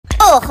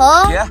哦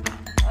吼！姐，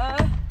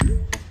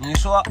你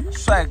说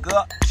帅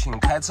哥请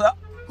开车。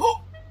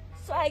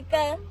帅哥，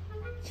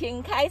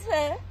请开车，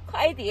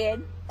快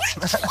点！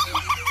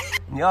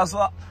你要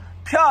说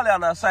漂亮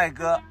的帅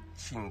哥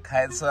请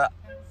开车。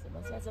什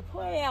么叫做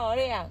漂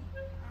亮？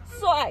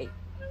帅，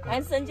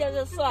男生叫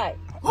做帅。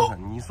不是，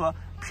你说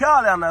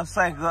漂亮的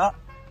帅哥，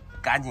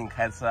赶紧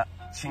开车，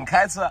请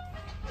开车。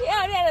漂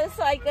亮的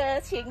帅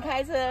哥，请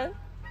开车，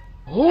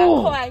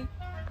赶快！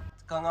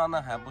刚刚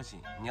那还不行，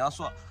你要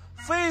说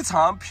非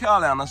常漂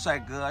亮的帅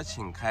哥，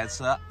请开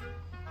车。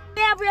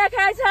不要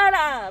开车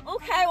了，不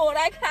开我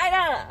来开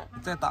了。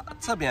在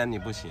这边你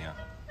不行啊，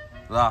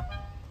是吧？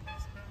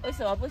为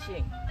什么不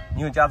行？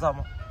你有驾照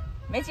吗？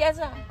没驾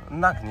照。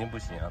那肯定不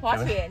行啊，花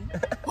钱，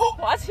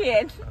花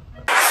钱。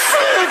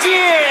世界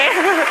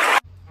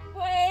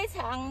非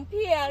常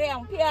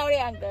漂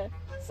亮的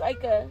帅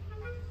哥，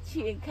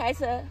请开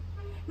车。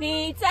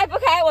你再不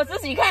开，我自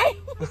己开。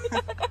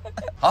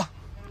好，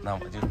那我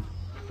就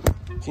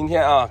今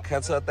天啊，开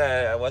车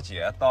带我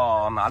姐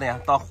到哪里啊？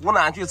到湖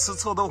南去吃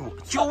臭豆腐，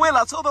就为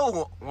了臭豆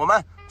腐，我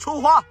们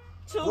出发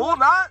湖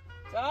南，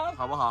走，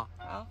好不好？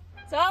好，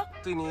走。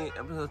对你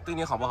不是对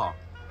你好不好？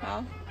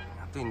好，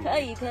对你可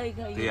以。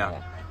对呀，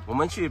我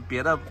们去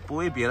别的不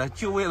为别的，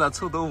就为了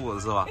臭豆腐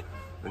是吧？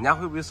人家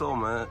会不会说我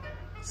们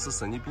是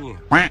神经病？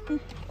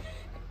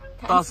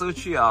到时候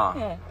去啊，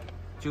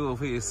就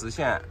会实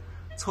现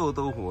臭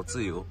豆腐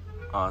自由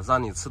啊，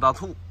让你吃到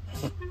吐。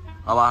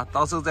好吧，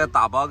到时候再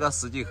打包个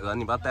10几盒，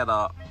你把它带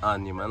到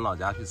你们老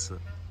家去吃，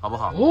好不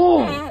好？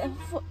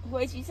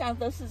飞机上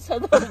都是臭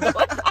豆腐的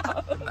味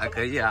道。那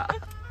可以啊。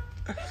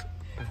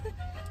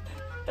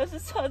都是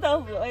臭豆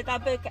腐的味道，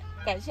被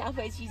赶下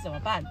飞机怎么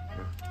办？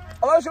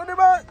好了，兄弟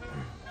们，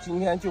今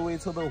天就为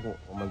臭豆腐，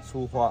我们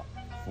出发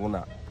湖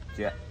南。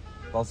姐，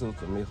到时候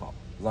准备好，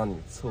让你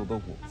臭豆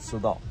腐吃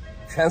到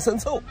全身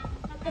臭。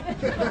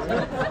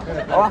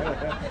好吧，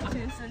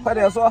快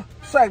点说，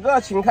帅哥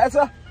请开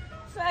车。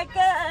帅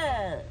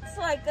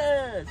哥，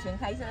请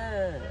开车。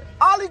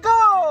阿里 go，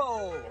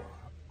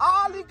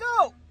 阿里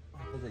go，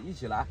 不是一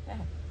起来。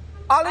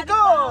阿里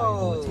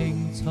go。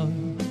青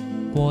春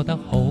过得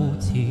好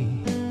似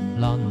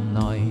烂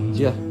泥。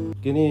姐，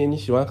给你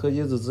喜欢喝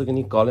椰子汁，给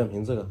你搞2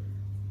瓶这个。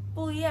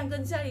不一样，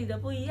跟家里的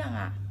不一样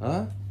啊。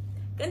啊？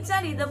跟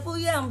家里的不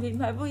一样，品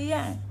牌不一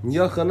样。你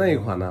要喝那一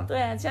款呢？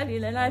对啊，家里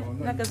的那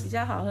个比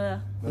较好喝。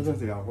那就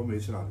这样，我没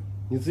去哪里。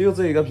你只有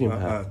这一个品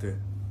牌？对。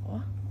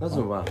那怎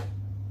么办？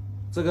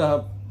这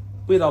个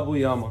味道不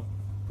一样吗？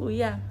不一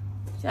样，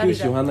就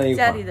喜欢那一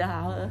款。家里的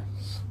好喝。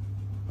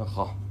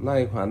好，那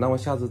一款，那我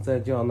下次再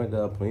叫那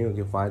个朋友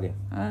给发一点。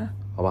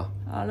好吧。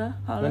好了。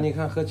那你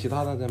看喝其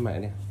他的再买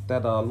一点，带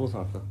到路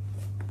上喝。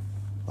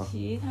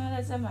其他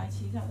的再买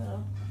其他的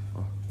咯。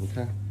你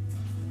看，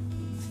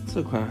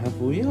这款还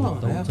不要，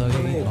还要喝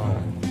那一款。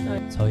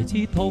才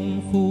知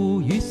痛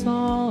苦與失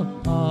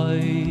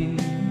去，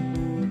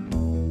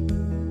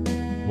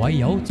唯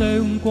有將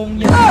光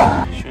陰。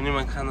兄弟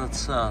们看着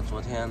吃啊，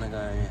昨天那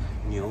个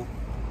牛，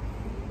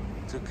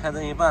这开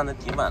成一半的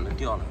底板都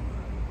掉了，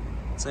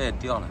这也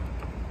掉了，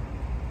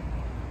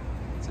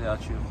这要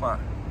去换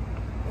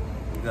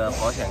一个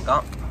保险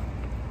杠，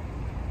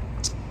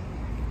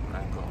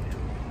难搞呀。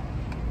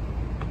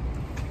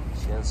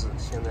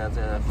现在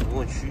在服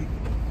务区，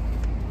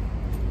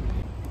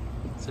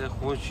在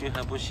服务区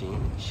还不行，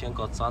先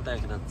搞扎带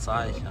给它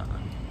扎一下，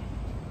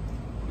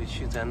回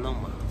去再弄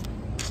吧。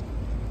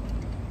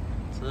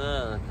这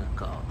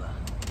个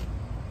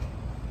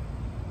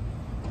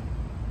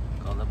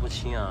搞得不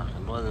轻啊！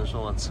很多人说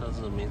我车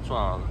子没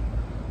撞，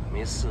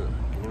没事，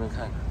给你们看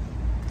看，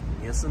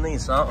也是内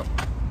伤，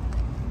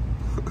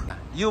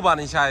又把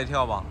你吓一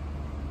跳吧？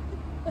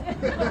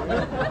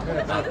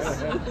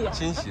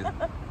惊喜的，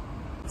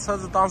车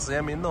子当时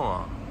也没弄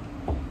啊，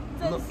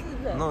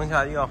弄一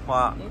下又要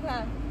花，你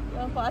看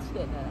要花钱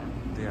的啦。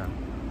对呀，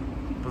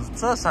不是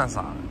这算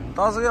啥？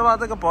到时候要把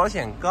这个保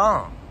险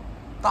杠、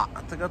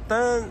这个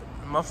灯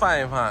什么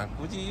换一换，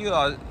估计又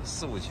要4、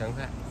5千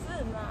块。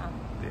是吗？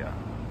对呀，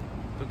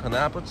这可能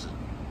还不止。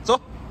走，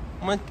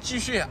我们继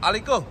续阿里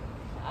go。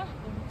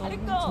阿里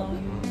go。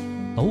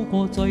渡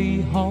過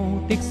最後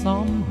的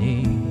3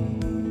年，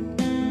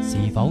是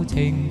否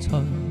青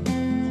春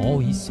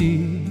可以輸，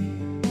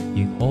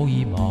亦可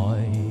以買？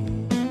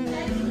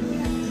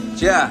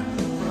姐，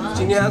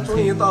今天終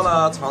於到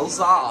了長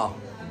沙啊！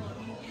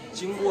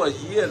經過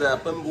1夜的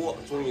奔波，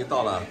終於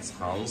到了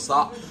長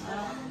沙。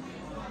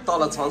到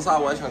了長沙，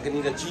我還想給你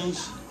一個驚喜。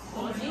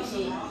什麼驚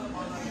喜？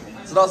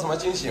知道什麼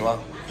驚喜嗎？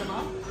什麼？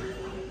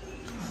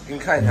給你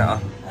看一下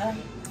啊。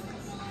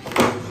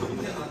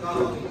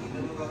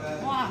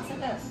哇，這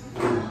個。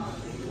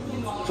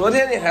昨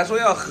天你還說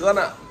要喝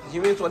呢，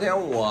因為昨天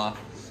我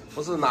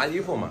不是拿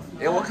衣服嘛，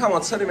我看我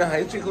車裡面還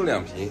有最後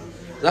2瓶，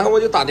然後我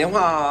就打電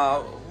話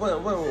問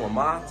我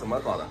媽怎麼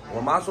搞的，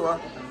我媽說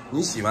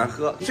你喜歡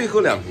喝，最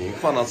後2瓶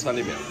放到車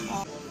裡面。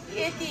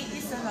約定一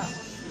生了。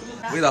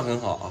味道很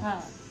好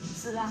啊。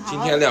是啊。今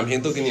天2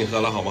瓶都給你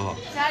喝了，好不好？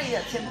家裡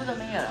的全部都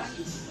沒有了。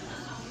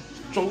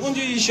总共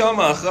就1箱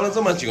嘛，喝了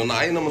这么久，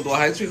哪有那么多？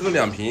还最后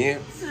2瓶。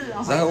是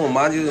哦。然后我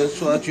妈就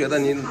说觉得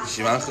你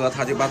喜欢喝，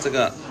她就把这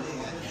个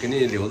给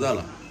你留着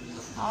了。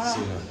好了，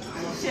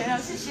谢了，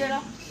谢谢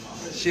了。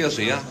谢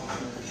谁呀？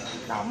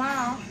老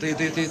妈哦。对。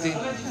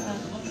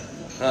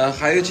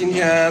还有今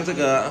天这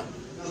个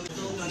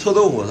臭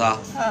豆腐是吧？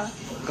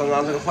刚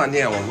刚这个饭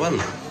店我问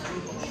了，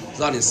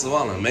让你失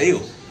望了没有？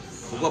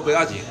不过不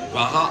要紧，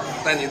晚上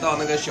带你到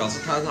那个小吃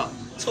摊上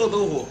臭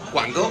豆腐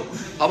管够，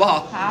好不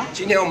好？好。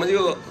今天我们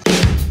就。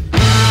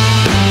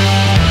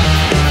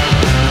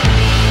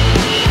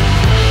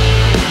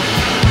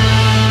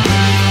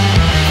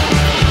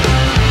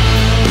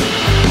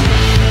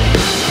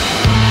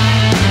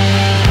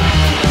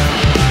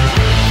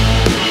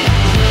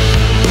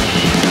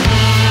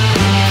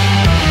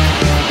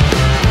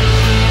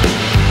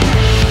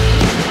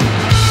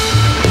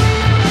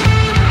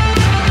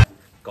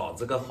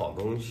这个好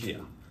东西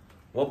啊，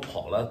我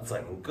跑了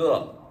整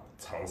个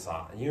长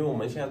沙，因为我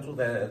们现在住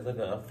在这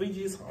个飞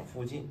机场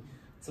附近，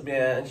这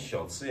边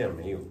小吃也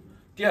没有，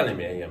店里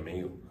面也没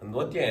有，很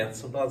多店也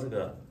吃不到这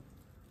个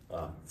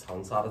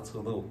长沙的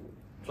臭豆腐，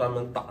专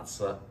门打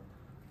车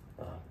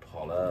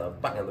跑了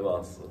半个多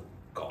小时，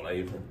搞了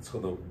一份臭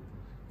豆腐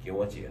给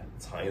我姐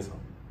尝一尝。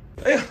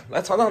哎呀，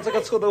来尝尝这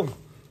个臭豆腐。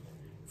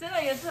真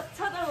的有臭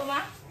豆腐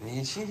吗？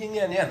你心心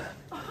念念的，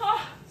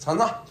尝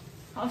尝。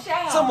好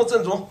香啊！正不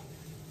正宗？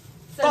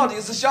到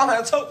底是香还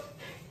是臭？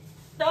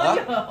都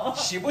有。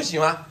喜不喜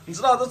欢？你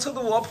知道这臭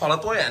豆腐我跑了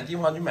多远的地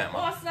方去买吗？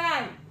哇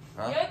塞，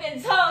有一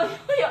点臭，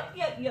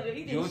有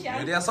一点香，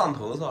有点上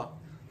头是吧？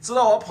知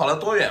道我跑了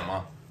多远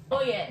吗？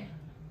多远？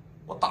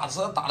我打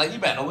车打了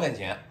100多块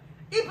钱。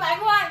100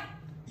块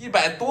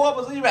？100多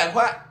不是100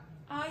块。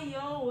哎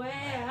呦喂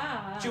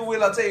啊！就为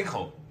了这一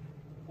口。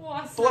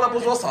哇塞！多了不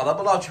说，少了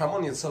不唠，全部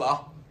你吃了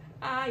啊！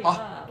哎呦，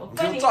好，你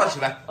就站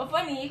起来。我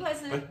分你1块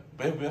吃。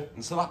不用，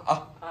你吃吧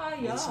啊！哎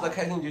呦，你吃的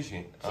开心就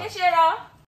行。谢谢了。